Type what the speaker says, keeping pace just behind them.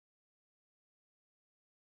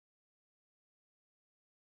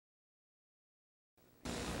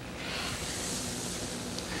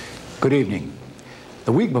Good evening.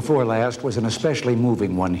 The week before last was an especially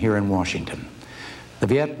moving one here in Washington. The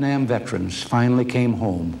Vietnam veterans finally came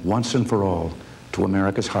home once and for all to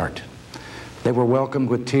America's heart. They were welcomed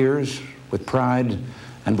with tears, with pride,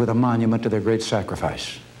 and with a monument to their great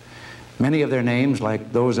sacrifice. Many of their names,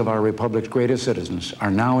 like those of our republic's greatest citizens, are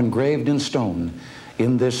now engraved in stone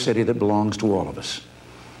in this city that belongs to all of us.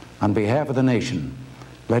 On behalf of the nation,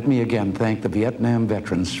 let me again thank the Vietnam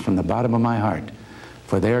veterans from the bottom of my heart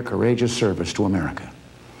for their courageous service to America.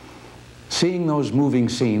 Seeing those moving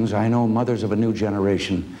scenes, I know mothers of a new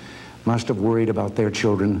generation must have worried about their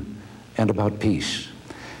children and about peace.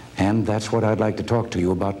 And that's what I'd like to talk to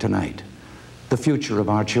you about tonight. The future of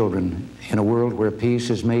our children in a world where peace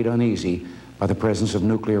is made uneasy by the presence of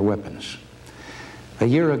nuclear weapons. A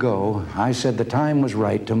year ago, I said the time was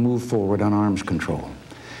right to move forward on arms control.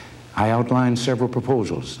 I outlined several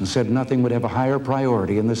proposals and said nothing would have a higher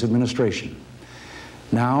priority in this administration.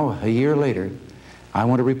 Now, a year later, I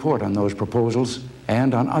want to report on those proposals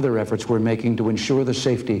and on other efforts we're making to ensure the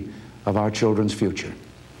safety of our children's future.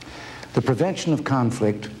 The prevention of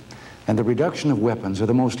conflict and the reduction of weapons are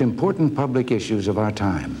the most important public issues of our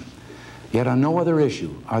time. Yet on no other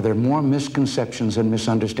issue are there more misconceptions and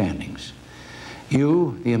misunderstandings.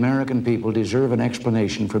 You, the American people, deserve an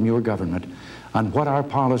explanation from your government on what our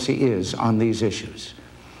policy is on these issues.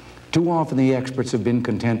 Too often the experts have been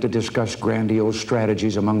content to discuss grandiose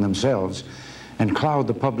strategies among themselves and cloud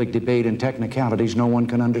the public debate in technicalities no one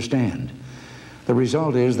can understand. The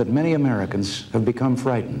result is that many Americans have become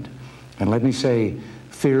frightened. And let me say,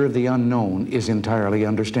 fear of the unknown is entirely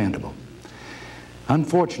understandable.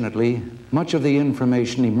 Unfortunately, much of the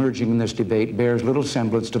information emerging in this debate bears little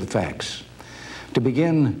semblance to the facts. To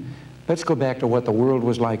begin, let's go back to what the world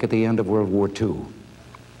was like at the end of World War II.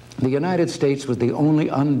 The United States was the only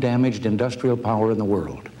undamaged industrial power in the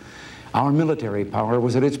world. Our military power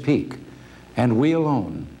was at its peak, and we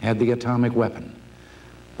alone had the atomic weapon.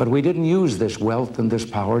 But we didn't use this wealth and this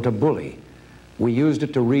power to bully. We used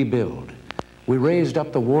it to rebuild. We raised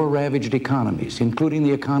up the war-ravaged economies, including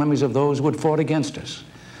the economies of those who had fought against us.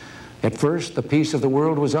 At first, the peace of the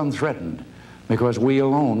world was unthreatened because we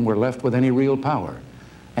alone were left with any real power,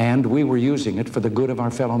 and we were using it for the good of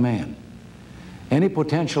our fellow man. Any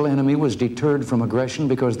potential enemy was deterred from aggression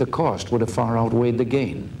because the cost would have far outweighed the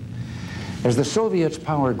gain. As the Soviets'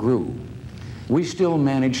 power grew, we still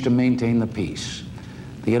managed to maintain the peace.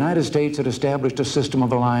 The United States had established a system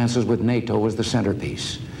of alliances with NATO as the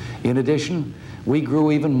centerpiece. In addition, we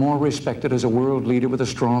grew even more respected as a world leader with a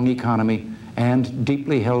strong economy and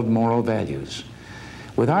deeply held moral values.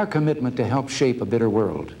 With our commitment to help shape a better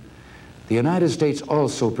world, the United States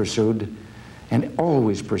also pursued and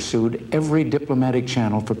always pursued every diplomatic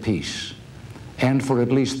channel for peace. And for at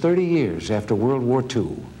least 30 years after World War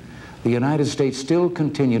II, the United States still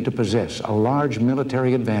continued to possess a large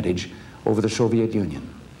military advantage over the Soviet Union.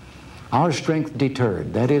 Our strength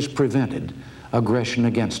deterred, that is, prevented, aggression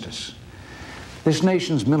against us. This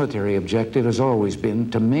nation's military objective has always been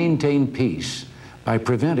to maintain peace by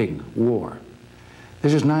preventing war.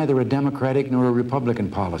 This is neither a Democratic nor a Republican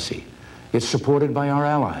policy. It's supported by our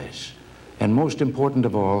allies. And most important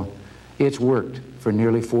of all, it's worked for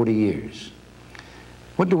nearly 40 years.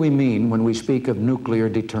 What do we mean when we speak of nuclear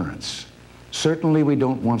deterrence? Certainly we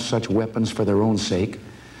don't want such weapons for their own sake.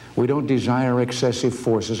 We don't desire excessive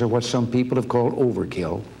forces or what some people have called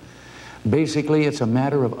overkill. Basically, it's a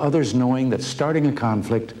matter of others knowing that starting a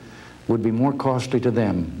conflict would be more costly to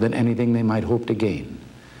them than anything they might hope to gain.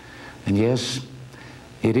 And yes,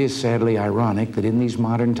 it is sadly ironic that in these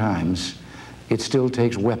modern times, it still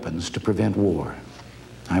takes weapons to prevent war.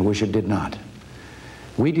 I wish it did not.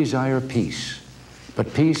 We desire peace,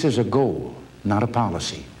 but peace is a goal, not a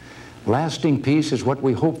policy. Lasting peace is what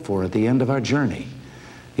we hope for at the end of our journey.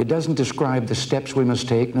 It doesn't describe the steps we must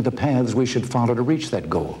take nor the paths we should follow to reach that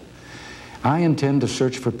goal. I intend to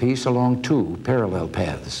search for peace along two parallel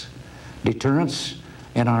paths: deterrence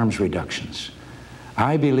and arms reductions.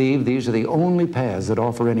 I believe these are the only paths that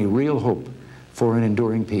offer any real hope for an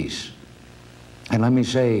enduring peace. And let me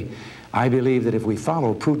say, I believe that if we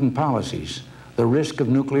follow prudent policies, the risk of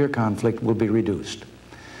nuclear conflict will be reduced.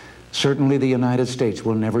 Certainly the United States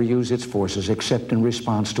will never use its forces except in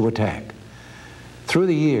response to attack. Through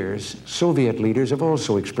the years, Soviet leaders have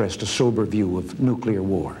also expressed a sober view of nuclear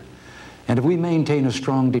war. And if we maintain a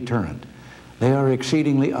strong deterrent, they are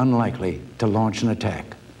exceedingly unlikely to launch an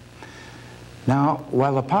attack. Now,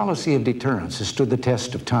 while the policy of deterrence has stood the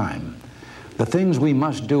test of time, the things we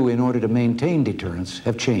must do in order to maintain deterrence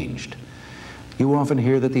have changed. You often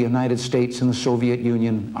hear that the United States and the Soviet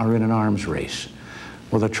Union are in an arms race.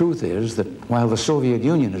 Well, the truth is that while the Soviet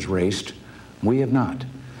Union has raced, we have not.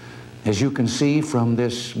 As you can see from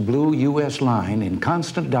this blue U.S. line, in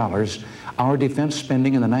constant dollars, our defense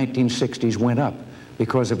spending in the 1960s went up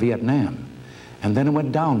because of Vietnam, and then it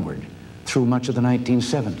went downward through much of the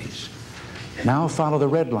 1970s. Now follow the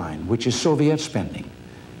red line, which is Soviet spending.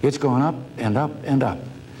 It's gone up and up and up.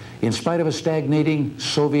 In spite of a stagnating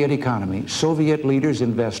Soviet economy, Soviet leaders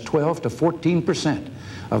invest 12 to 14%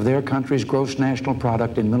 of their country's gross national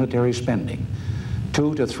product in military spending,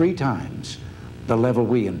 2 to 3 times the level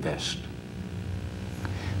we invest.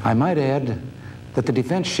 I might add that the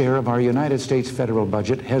defense share of our United States federal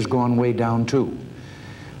budget has gone way down too.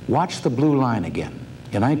 Watch the blue line again.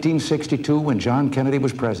 In 1962, when John Kennedy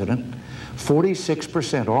was president,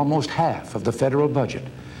 46%, almost half of the federal budget,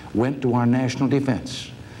 went to our national defense.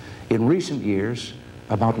 In recent years,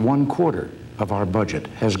 about 1/4 of our budget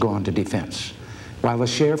has gone to defense, while the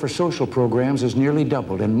share for social programs has nearly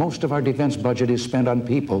doubled, and most of our defense budget is spent on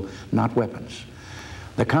people, not weapons.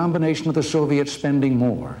 The combination of the Soviets spending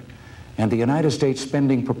more and the United States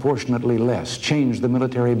spending proportionately less changed the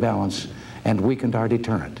military balance and weakened our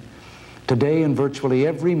deterrent. Today, in virtually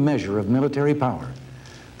every measure of military power,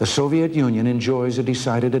 the Soviet Union enjoys a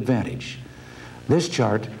decided advantage. This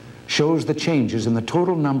chart shows the changes in the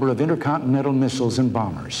total number of intercontinental missiles and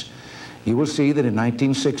bombers. You will see that in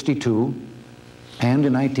 1962 and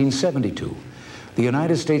in 1972, the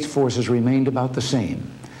United States forces remained about the same,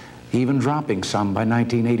 even dropping some by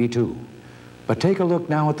 1982. But take a look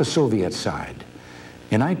now at the Soviet side.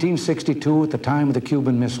 In 1962, at the time of the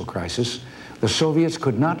Cuban Missile Crisis, the Soviets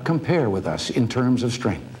could not compare with us in terms of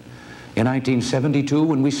strength. In 1972,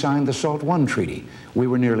 when we signed the SALT I Treaty, we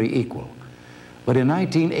were nearly equal. But in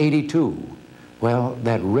 1982, well,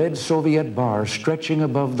 that red Soviet bar stretching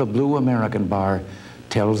above the blue American bar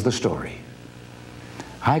tells the story.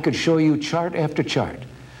 I could show you chart after chart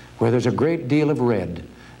where there's a great deal of red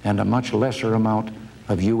and a much lesser amount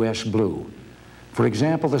of U.S. blue. For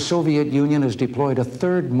example, the Soviet Union has deployed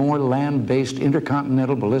 1/3 more land-based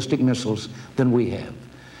intercontinental ballistic missiles than we have.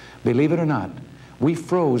 Believe it or not, we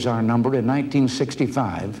froze our number in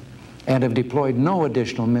 1965 and have deployed no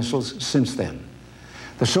additional missiles since then.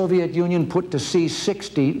 The Soviet Union put to sea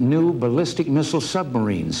 60 new ballistic missile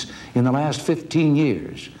submarines in the last 15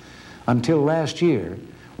 years. Until last year,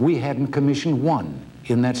 we hadn't commissioned one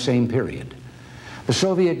in that same period. The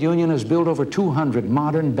Soviet Union has built over 200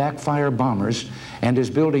 modern backfire bombers and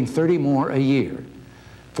is building 30 more a year.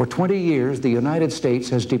 For 20 years, the United States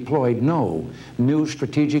has deployed no new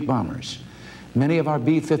strategic bombers. Many of our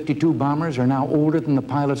B-52 bombers are now older than the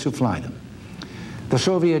pilots who fly them. The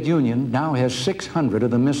Soviet Union now has 600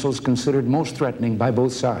 of the missiles considered most threatening by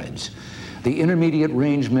both sides. The intermediate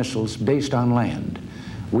range missiles based on land.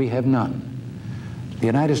 We have none. The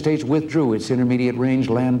United States withdrew its intermediate range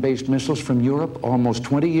land-based missiles from Europe almost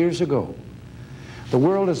 20 years ago. The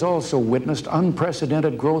world has also witnessed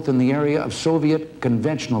unprecedented growth in the area of Soviet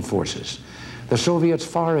conventional forces. The Soviets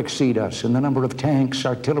far exceed us in the number of tanks,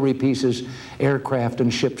 artillery pieces, aircraft,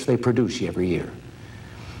 and ships they produce every year.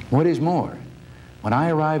 What is more, when I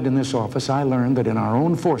arrived in this office, I learned that in our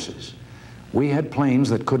own forces, we had planes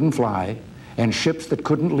that couldn't fly and ships that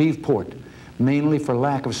couldn't leave port, mainly for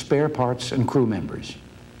lack of spare parts and crew members.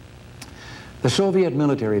 The Soviet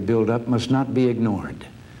military buildup must not be ignored.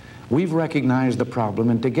 We've recognized the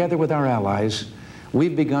problem, and together with our allies,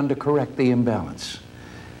 we've begun to correct the imbalance.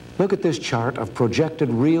 Look at this chart of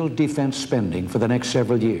projected real defense spending for the next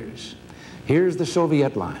several years. Here's the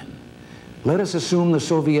Soviet line. Let us assume the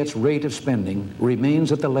Soviets' rate of spending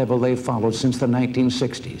remains at the level they've followed since the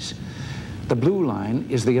 1960s. The blue line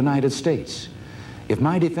is the United States. If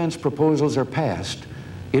my defense proposals are passed,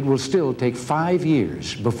 it will still take 5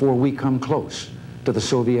 years before we come close to the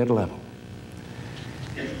Soviet level.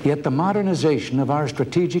 Yet the modernization of our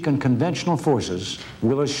strategic and conventional forces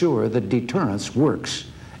will assure that deterrence works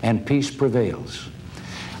and peace prevails.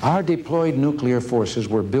 Our deployed nuclear forces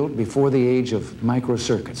were built before the age of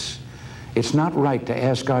microcircuits. It's not right to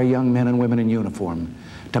ask our young men and women in uniform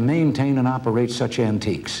to maintain and operate such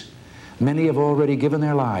antiques. Many have already given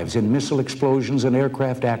their lives in missile explosions and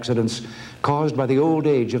aircraft accidents caused by the old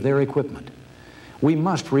age of their equipment. We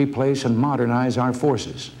must replace and modernize our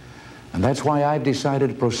forces. And that's why I've decided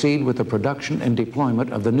to proceed with the production and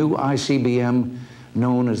deployment of the new ICBM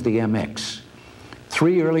known as the MX.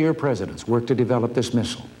 3 earlier presidents worked to develop this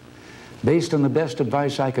missile. Based on the best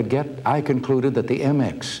advice I could get, I concluded that the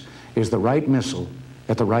MX is the right missile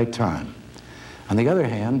at the right time. On the other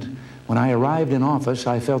hand, when I arrived in office,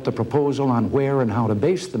 I felt the proposal on where and how to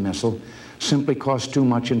base the missile simply cost too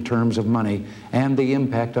much in terms of money and the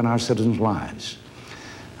impact on our citizens' lives.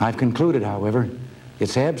 I've concluded, however,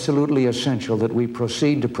 it's absolutely essential that we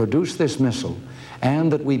proceed to produce this missile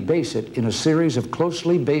and that we base it in a series of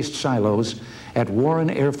closely based silos at Warren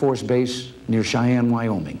Air Force Base near Cheyenne,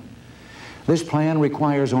 Wyoming. This plan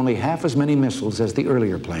requires only half as many missiles as the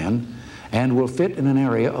earlier plan and will fit in an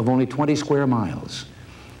area of only 20 square miles.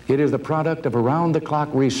 It is the product of around-the-clock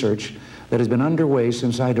research that has been underway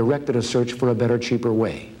since I directed a search for a better, cheaper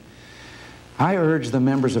way. I urge the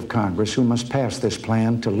members of Congress who must pass this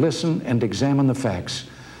plan to listen and examine the facts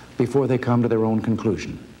before they come to their own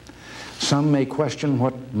conclusion. Some may question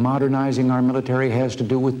what modernizing our military has to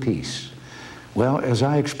do with peace. Well, as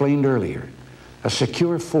I explained earlier, a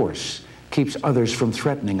secure force keeps others from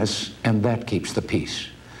threatening us, and that keeps the peace.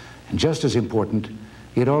 And just as important,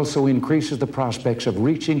 it also increases the prospects of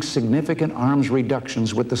reaching significant arms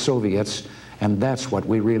reductions with the Soviets, and that's what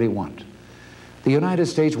we really want. The United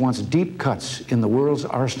States wants deep cuts in the world's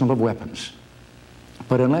arsenal of weapons.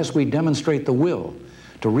 But unless we demonstrate the will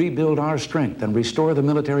to rebuild our strength and restore the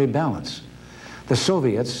military balance, the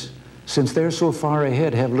Soviets, since they're so far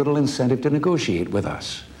ahead, have little incentive to negotiate with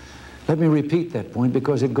us. Let me repeat that point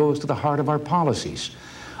because it goes to the heart of our policies.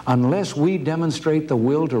 Unless we demonstrate the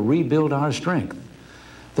will to rebuild our strength,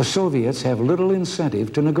 the Soviets have little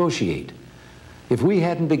incentive to negotiate. If we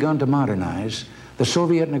hadn't begun to modernize, the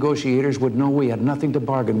Soviet negotiators would know we had nothing to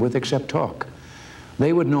bargain with except talk.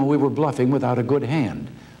 They would know we were bluffing without a good hand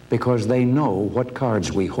because they know what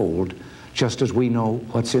cards we hold, just as we know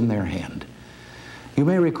what's in their hand. You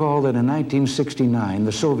may recall that in 1969,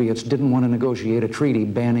 the Soviets didn't want to negotiate a treaty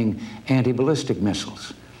banning anti-ballistic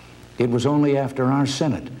missiles. It was only after our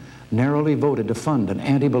Senate narrowly voted to fund an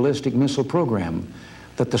anti-ballistic missile program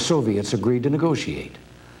that the Soviets agreed to negotiate.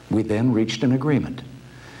 We then reached an agreement.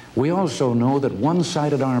 We also know that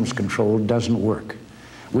one-sided arms control doesn't work.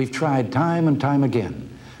 We've tried time and time again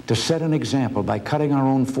to set an example by cutting our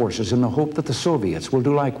own forces in the hope that the Soviets will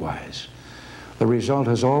do likewise. The result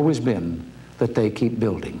has always been that they keep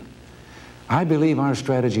building. I believe our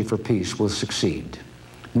strategy for peace will succeed.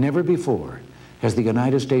 Never before has the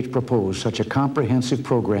United States proposed such a comprehensive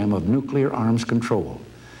program of nuclear arms control.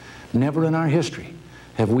 Never in our history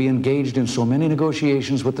have we engaged in so many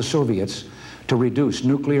negotiations with the Soviets to reduce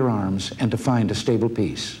nuclear arms and to find a stable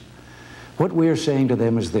peace. What we are saying to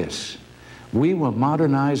them is this: we will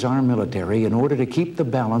modernize our military in order to keep the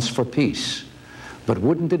balance for peace. But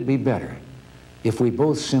wouldn't it be better if we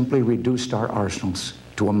both simply reduced our arsenals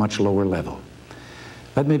to a much lower level?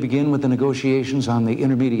 Let me begin with the negotiations on the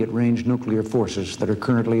intermediate-range nuclear forces that are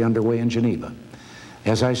currently underway in Geneva.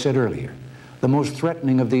 As I said earlier, the most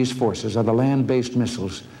threatening of these forces are the land-based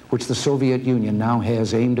missiles which the Soviet Union now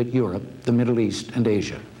has aimed at Europe, the Middle East, and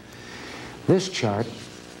Asia. This chart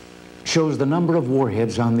shows the number of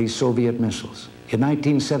warheads on these Soviet missiles. In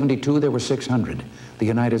 1972, there were 600. The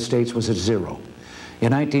United States was at 0.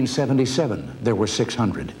 In 1977, there were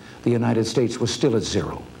 600. The United States was still at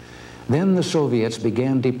 0. Then the Soviets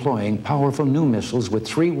began deploying powerful new missiles with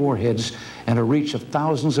 3 warheads and a reach of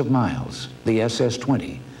thousands of miles, the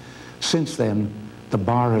SS-20. Since then, the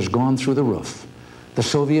bar has gone through the roof. The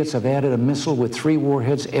Soviets have added a missile with 3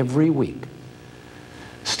 warheads every week.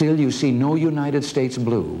 Still, you see no United States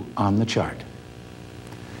blue on the chart.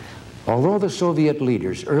 Although the Soviet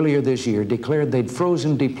leaders earlier this year declared they'd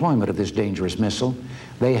frozen deployment of this dangerous missile,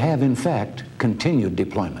 they have in fact continued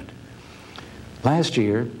deployment. Last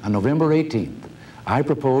year, on November 18th, I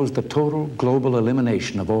proposed the total global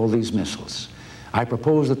elimination of all these missiles. I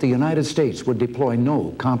proposed that the United States would deploy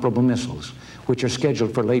no comparable missiles, which are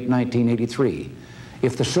scheduled for late 1983,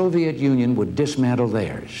 if the Soviet Union would dismantle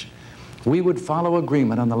theirs. We would follow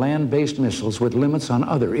agreement on the land-based missiles with limits on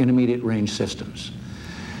other intermediate-range systems.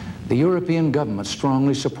 The European governments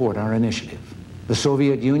strongly support our initiative. The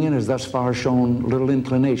Soviet Union has thus far shown little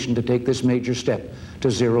inclination to take this major step to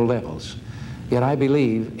 0 levels. Yet I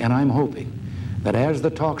believe, and I'm hoping, that as the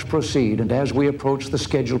talks proceed and as we approach the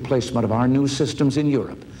scheduled placement of our new systems in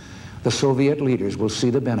Europe, the Soviet leaders will see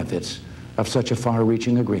the benefits of such a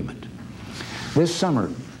far-reaching agreement. This summer,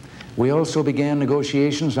 we also began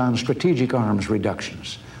negotiations on strategic arms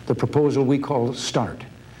reductions, the proposal we call START.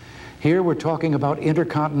 Here we're talking about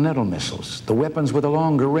intercontinental missiles, the weapons with a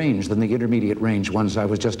longer range than the intermediate range ones I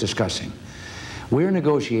was just discussing. We're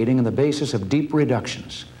negotiating on the basis of deep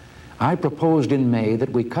reductions. I proposed in May that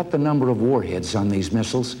we cut the number of warheads on these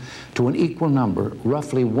missiles to an equal number,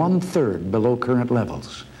 roughly 1/3 below current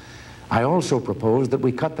levels. I also proposed that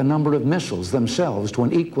we cut the number of missiles themselves to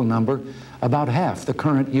an equal number, about half the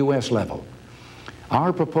current U.S. level.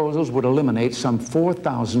 Our proposals would eliminate some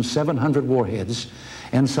 4,700 warheads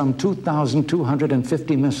and some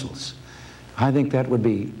 2,250 missiles. I think that would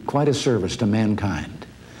be quite a service to mankind.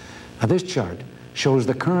 Now, this chart shows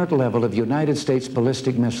the current level of United States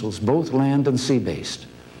ballistic missiles, both land and sea-based.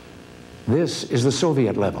 This is the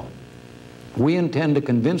Soviet level. We intend to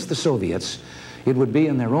convince the Soviets it would be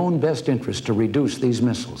in their own best interest to reduce these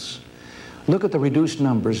missiles. Look at the reduced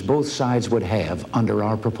numbers both sides would have under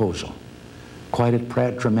our proposal. Quite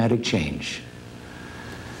a dramatic change.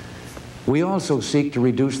 We also seek to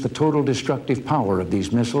reduce the total destructive power of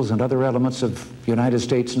these missiles and other elements of United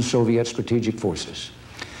States and Soviet strategic forces.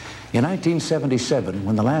 In 1977,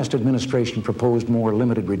 when the last administration proposed more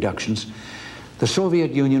limited reductions, the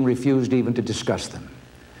Soviet Union refused even to discuss them.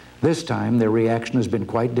 This time, their reaction has been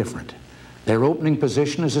quite different. Their opening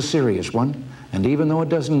position is a serious one, and even though it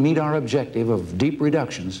doesn't meet our objective of deep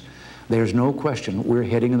reductions, there's no question we're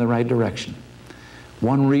heading in the right direction.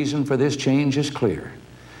 One reason for this change is clear.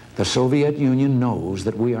 The Soviet Union knows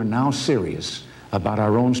that we are now serious about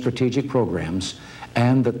our own strategic programs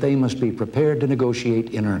and that they must be prepared to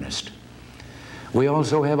negotiate in earnest. We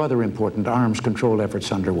also have other important arms control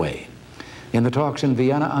efforts underway. In the talks in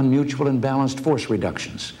Vienna on mutual and balanced force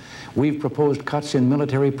reductions, we've proposed cuts in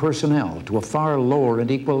military personnel to a far lower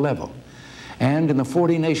and equal level. And in the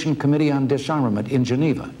 40-nation Committee on Disarmament in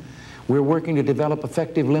Geneva, we're working to develop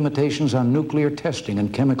effective limitations on nuclear testing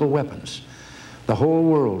and chemical weapons. The whole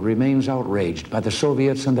world remains outraged by the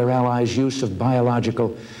Soviets and their allies' use of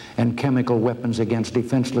biological and chemical weapons against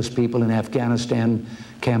defenseless people in Afghanistan,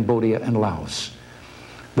 Cambodia, and Laos.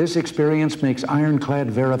 This experience makes ironclad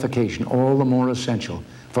verification all the more essential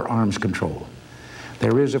for arms control.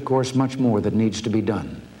 There is, of course, much more that needs to be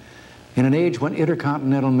done. In an age when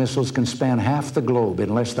intercontinental missiles can span half the globe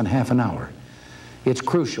in less than half an hour, it's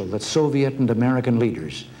crucial that Soviet and American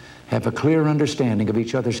leaders have a clear understanding of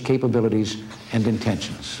each other's capabilities and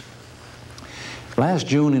intentions. Last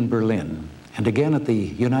June in Berlin, and again at the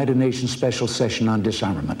United Nations Special Session on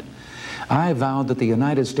Disarmament, I vowed that the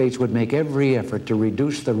United States would make every effort to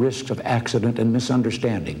reduce the risks of accident and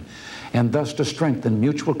misunderstanding, and thus to strengthen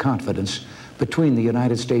mutual confidence between the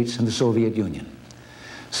United States and the Soviet Union.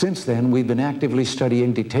 Since then, we've been actively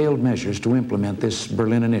studying detailed measures to implement this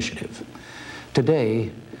Berlin initiative.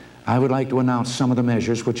 Today, I would like to announce some of the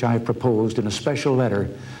measures which I've proposed in a special letter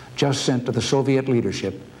just sent to the Soviet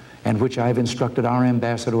leadership and which I've instructed our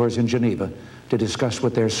ambassadors in Geneva to discuss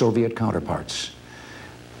with their Soviet counterparts.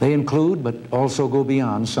 They include, but also go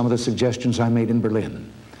beyond, some of the suggestions I made in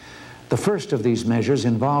Berlin. The first of these measures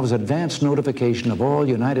involves advance notification of all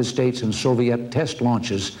United States and Soviet test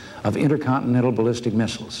launches of intercontinental ballistic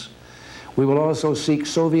missiles. We will also seek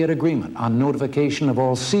Soviet agreement on notification of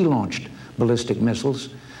all sea-launched ballistic missiles,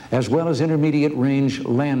 as well as intermediate-range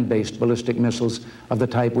land-based ballistic missiles of the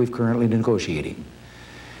type we've currently negotiating.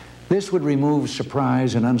 This would remove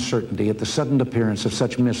surprise and uncertainty at the sudden appearance of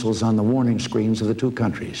such missiles on the warning screens of the two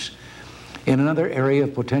countries. In another area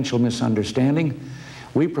of potential misunderstanding,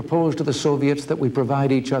 we propose to the Soviets that we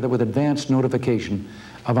provide each other with advance notification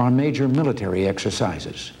of our major military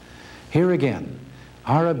exercises. Here again,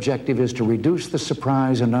 our objective is to reduce the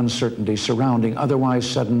surprise and uncertainty surrounding otherwise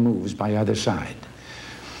sudden moves by either side.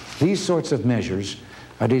 These sorts of measures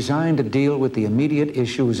are designed to deal with the immediate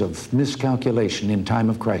issues of miscalculation in time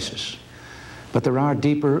of crisis. But there are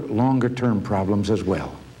deeper, longer-term problems as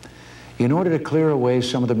well. In order to clear away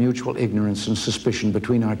some of the mutual ignorance and suspicion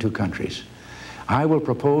between our two countries, I will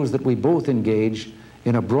propose that we both engage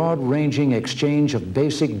in a broad-ranging exchange of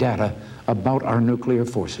basic data about our nuclear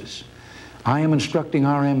forces. I am instructing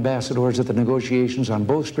our ambassadors at the negotiations on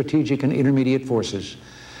both strategic and intermediate forces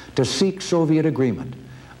to seek Soviet agreement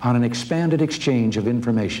on an expanded exchange of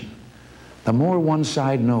information. The more one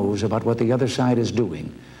side knows about what the other side is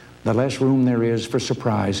doing, the less room there is for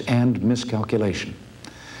surprise and miscalculation.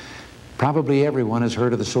 Probably everyone has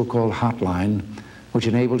heard of the so-called hotline, which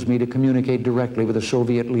enables me to communicate directly with the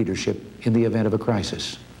Soviet leadership in the event of a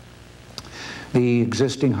crisis. The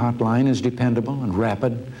existing hotline is dependable and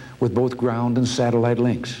rapid, with both ground and satellite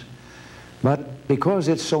links. But because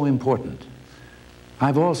it's so important,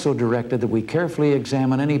 I've also directed that we carefully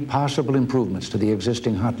examine any possible improvements to the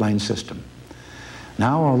existing hotline system.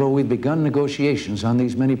 Now, although we've begun negotiations on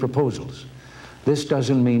these many proposals, this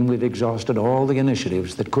doesn't mean we've exhausted all the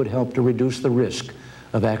initiatives that could help to reduce the risk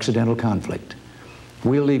of accidental conflict.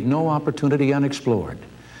 We'll leave no opportunity unexplored,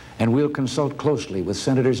 and we'll consult closely with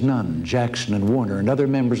Senators Nunn, Jackson, and Warner, and other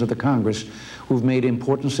members of the Congress who've made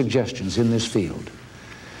important suggestions in this field.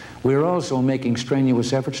 We're also making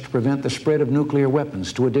strenuous efforts to prevent the spread of nuclear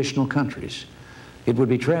weapons to additional countries. It would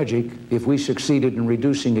be tragic if we succeeded in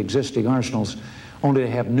reducing existing arsenals only to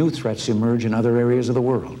have new threats emerge in other areas of the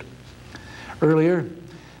world. Earlier,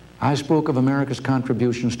 I spoke of America's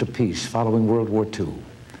contributions to peace following World War II.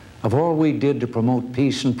 of all we did to promote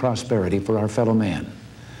peace and prosperity for our fellow man.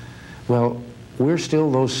 Well, we're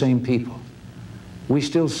still those same people. We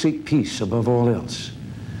still seek peace above all else.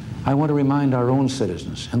 I want to remind our own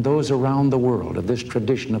citizens and those around the world of this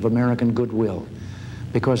tradition of American goodwill,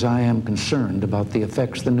 because I am concerned about the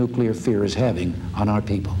effects the nuclear fear is having on our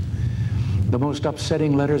people. The most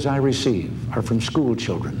upsetting letters I receive are from school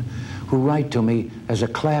children who write to me as a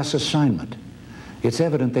class assignment. It's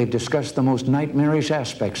evident they've discussed the most nightmarish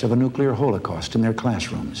aspects of a nuclear holocaust in their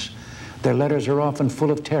classrooms. Their letters are often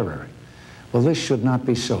full of terror. Well, this should not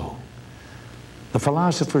be so. The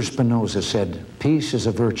philosopher Spinoza said, peace is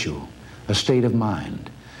a virtue, a state of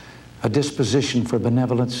mind, a disposition for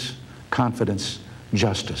benevolence, confidence,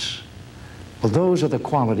 justice. Well, those are the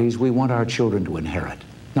qualities we want our children to inherit,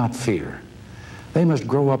 not fear. They must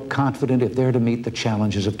grow up confident if they're to meet the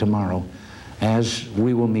challenges of tomorrow, as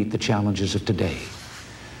we will meet the challenges of today.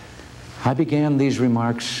 I began these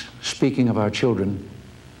remarks speaking of our children.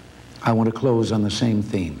 I want to close on the same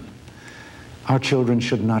theme. Our children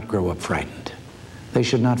should not grow up frightened. They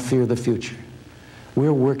should not fear the future.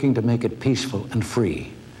 We're working to make it peaceful and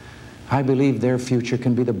free. I believe their future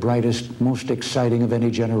can be the brightest, most exciting of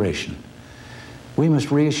any generation. We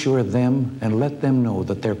must reassure them and let them know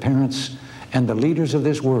that their parents and the leaders of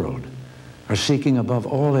this world are seeking above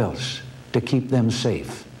all else to keep them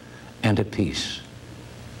safe and at peace.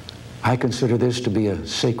 I consider this to be a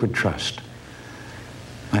sacred trust.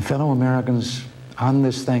 My fellow Americans, on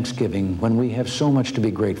this Thanksgiving, when we have so much to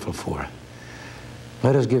be grateful for,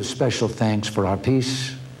 let us give special thanks for our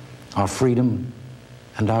peace, our freedom,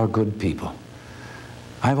 and our good people.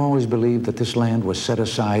 I've always believed that this land was set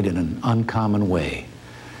aside in an uncommon way,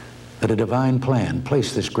 that a divine plan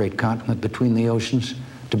placed this great continent between the oceans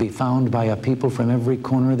to be found by a people from every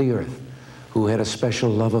corner of the earth who had a special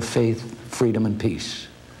love of faith, freedom, and peace.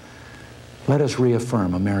 Let us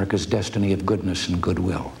reaffirm America's destiny of goodness and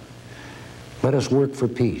goodwill. Let us work for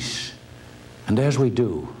peace, and as we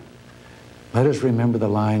do, let us remember the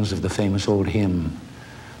lines of the famous old hymn,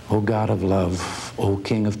 O God of love, O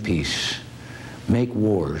King of peace, make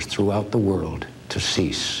wars throughout the world to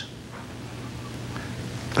cease.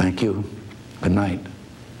 Thank you, good night,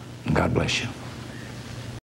 and God bless you.